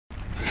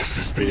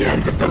is the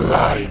end of the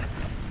line.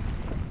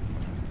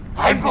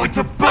 I'm going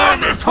to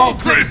burn this whole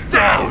place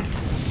down!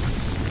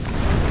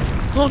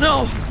 Oh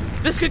no!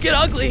 This could get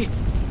ugly!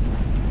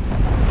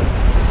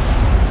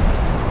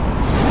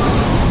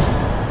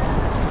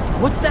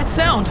 What's that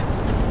sound?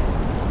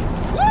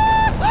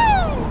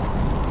 Woohoo!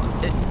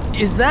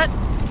 Is that...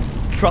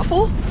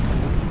 Truffle?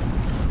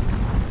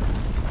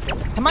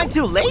 Am I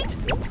too late?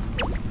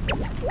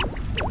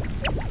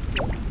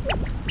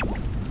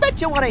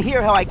 Bet you want to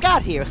hear how I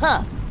got here,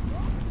 huh?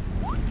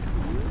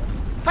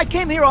 I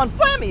came here on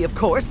Flammie, of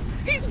course.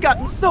 He's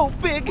gotten so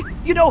big,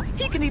 you know,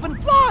 he can even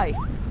fly.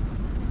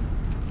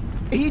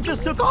 He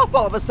just took off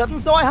all of a sudden,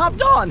 so I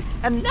hopped on,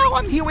 and now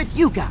I'm here with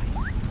you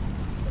guys.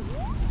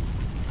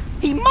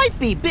 He might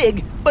be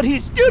big, but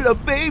he's still a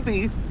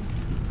baby.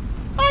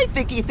 I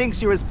think he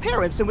thinks you're his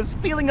parents and was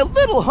feeling a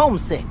little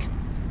homesick.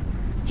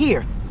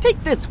 Here,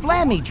 take this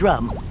Flammie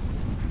drum.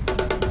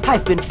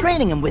 I've been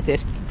training him with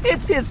it.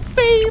 It's his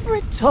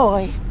favorite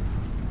toy.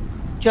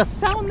 Just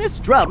sound this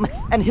drum,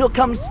 and he'll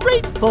come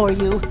straight for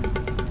you.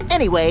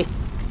 Anyway,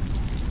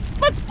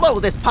 let's blow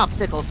this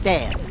popsicle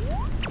stand.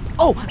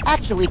 Oh,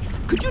 actually,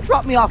 could you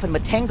drop me off in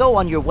Matango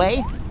on your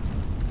way?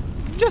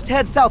 Just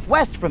head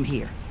southwest from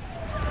here.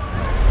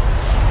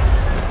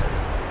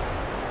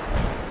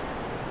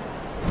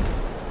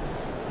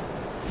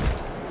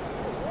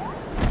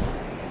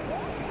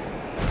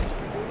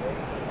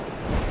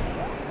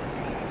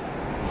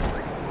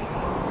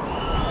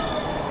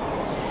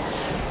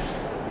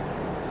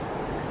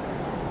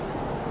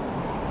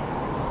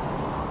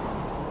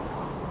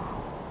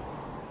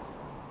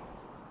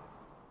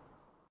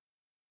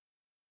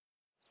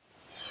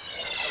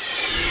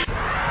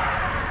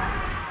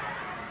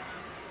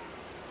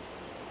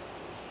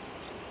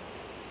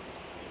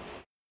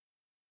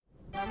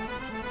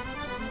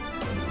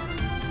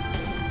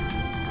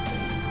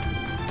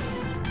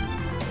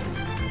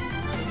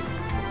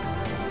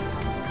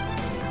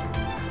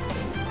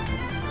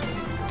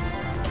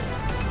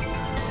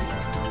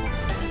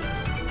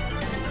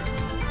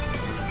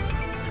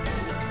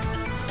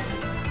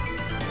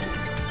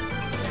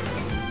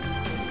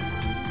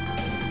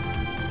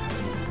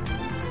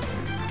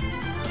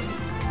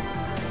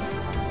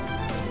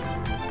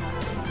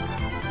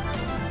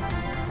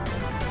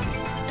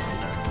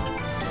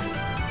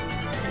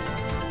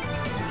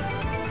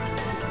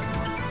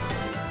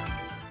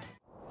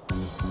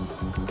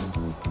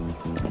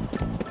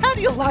 How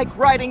do you like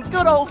riding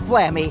good old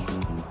Flammie?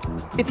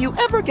 If you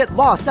ever get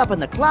lost up in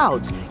the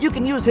clouds, you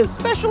can use his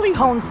specially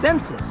honed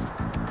senses.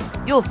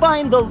 You'll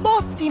find the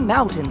lofty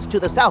mountains to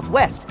the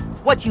southwest.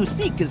 What you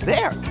seek is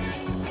there.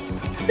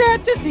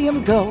 Sad to see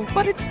him go,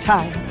 but it's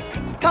time.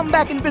 Come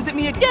back and visit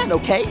me again,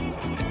 okay?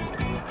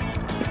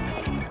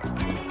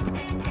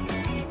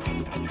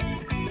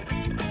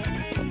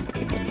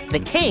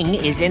 The king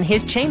is in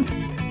his chamber.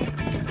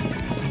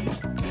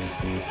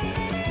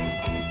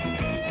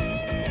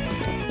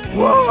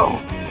 Whoa!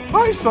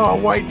 I saw a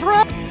white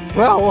dragon.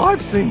 Well,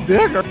 I've seen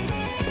bigger.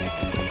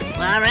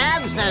 Our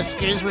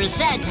ancestors were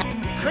said to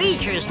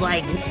creatures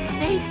like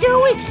they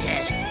do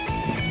exist.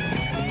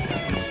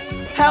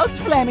 How's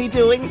Flammie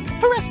doing?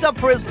 Rest up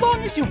for as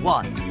long as you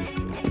want.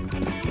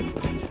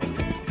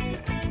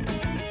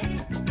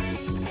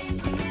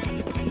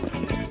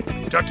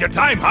 Took your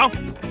time, huh?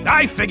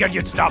 I figured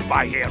you'd stop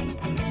by here.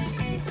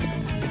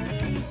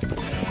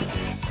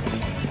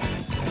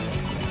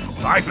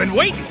 I've been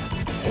waiting.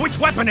 Which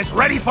weapon is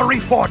ready for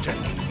reforging?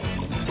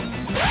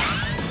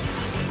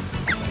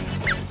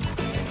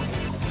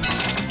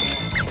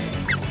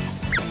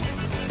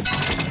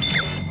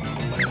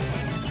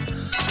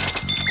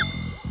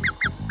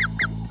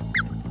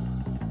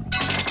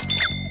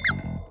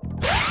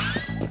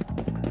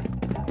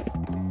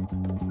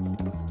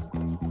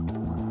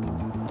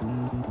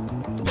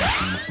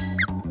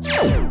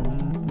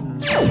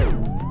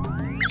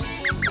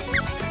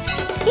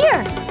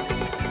 Here!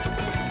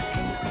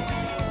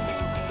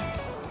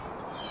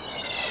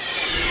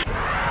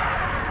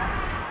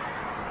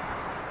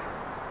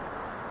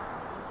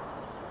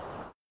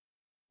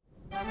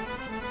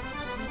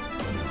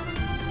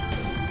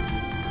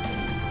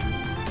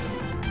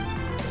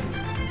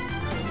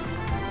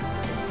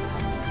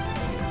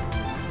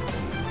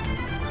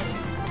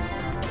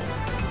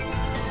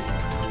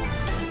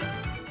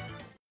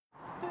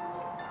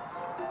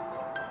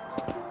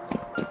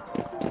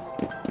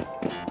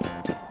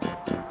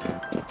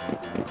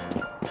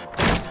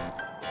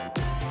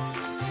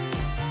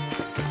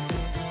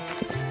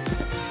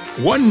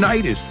 One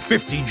night is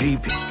 50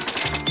 GP.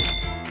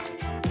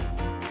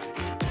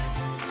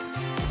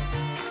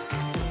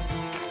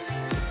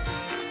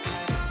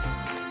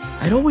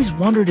 I'd always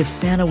wondered if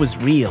Santa was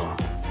real.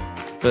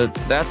 But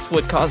that's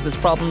what caused this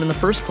problem in the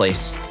first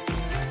place.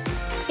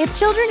 If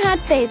children had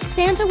faith,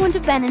 Santa wouldn't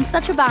have been in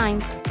such a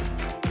bind.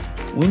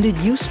 When did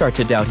you start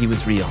to doubt he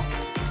was real?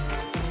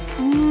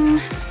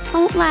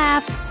 Don't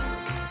laugh.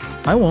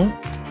 I won't.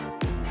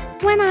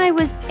 When I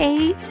was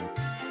 8.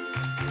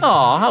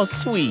 Aw, how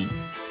sweet.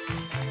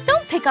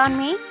 Don't pick on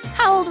me.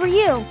 How old were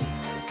you?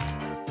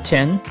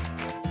 10.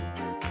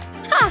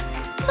 Ha!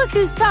 Look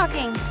who's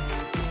talking.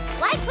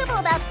 Why quibble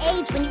about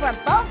age when you are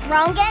both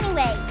wrong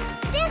anyway?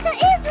 Santa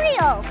is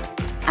real!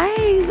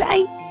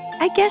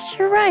 I guess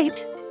you're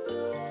right.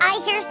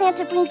 I hear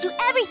Santa brings you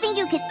everything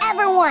you could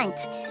ever want.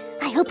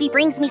 I hope he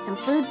brings me some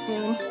food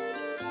soon.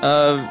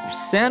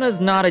 Santa's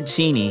not a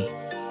genie.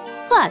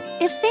 Plus,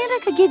 if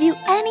Santa could give you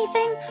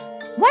anything,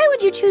 why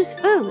would you choose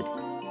food?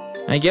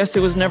 I guess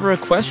it was never a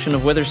question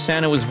of whether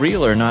Santa was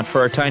real or not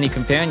for our tiny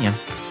companion.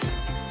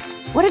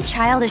 What a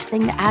childish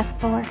thing to ask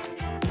for.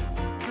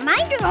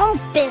 Mind your own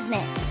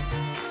business.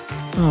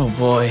 Oh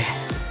boy.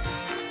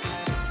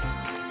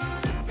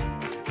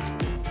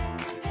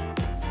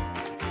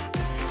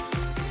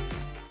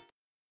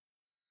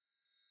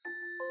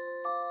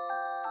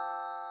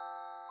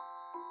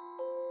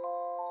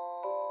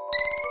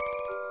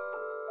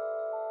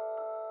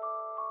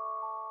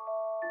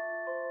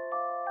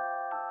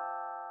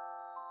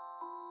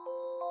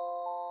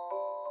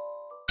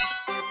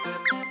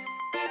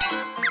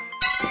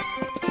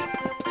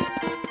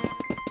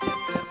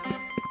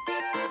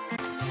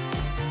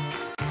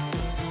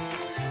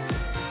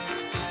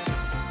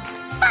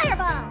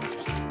 Fireball!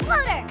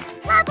 Exploder!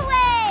 Lava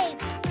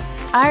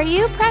wave! Are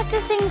you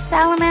practicing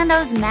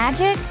Salamando's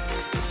magic?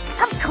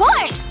 Of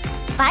course!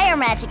 Fire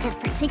magic is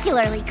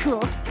particularly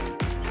cool.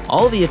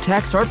 All the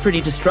attacks are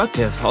pretty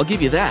destructive, I'll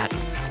give you that.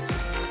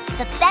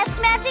 The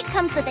best magic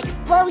comes with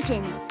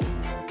explosions.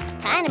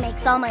 Kinda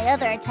makes all my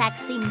other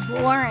attacks seem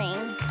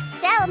boring.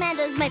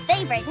 Salamando's my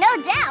favorite,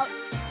 no doubt!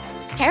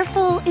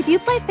 Careful, if you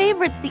play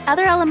favorites, the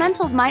other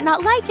elementals might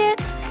not like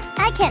it.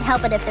 I can't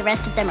help it if the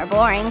rest of them are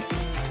boring.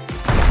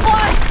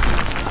 What?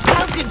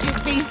 How could you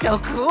be so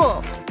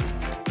cruel?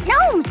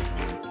 Gnome!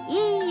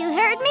 You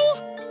heard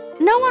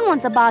me? No one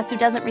wants a boss who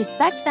doesn't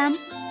respect them.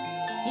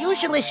 You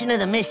should listen to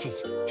the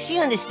missus. She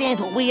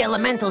understands what we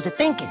elementals are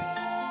thinking.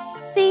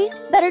 See,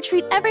 better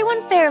treat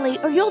everyone fairly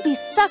or you'll be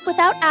stuck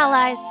without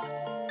allies.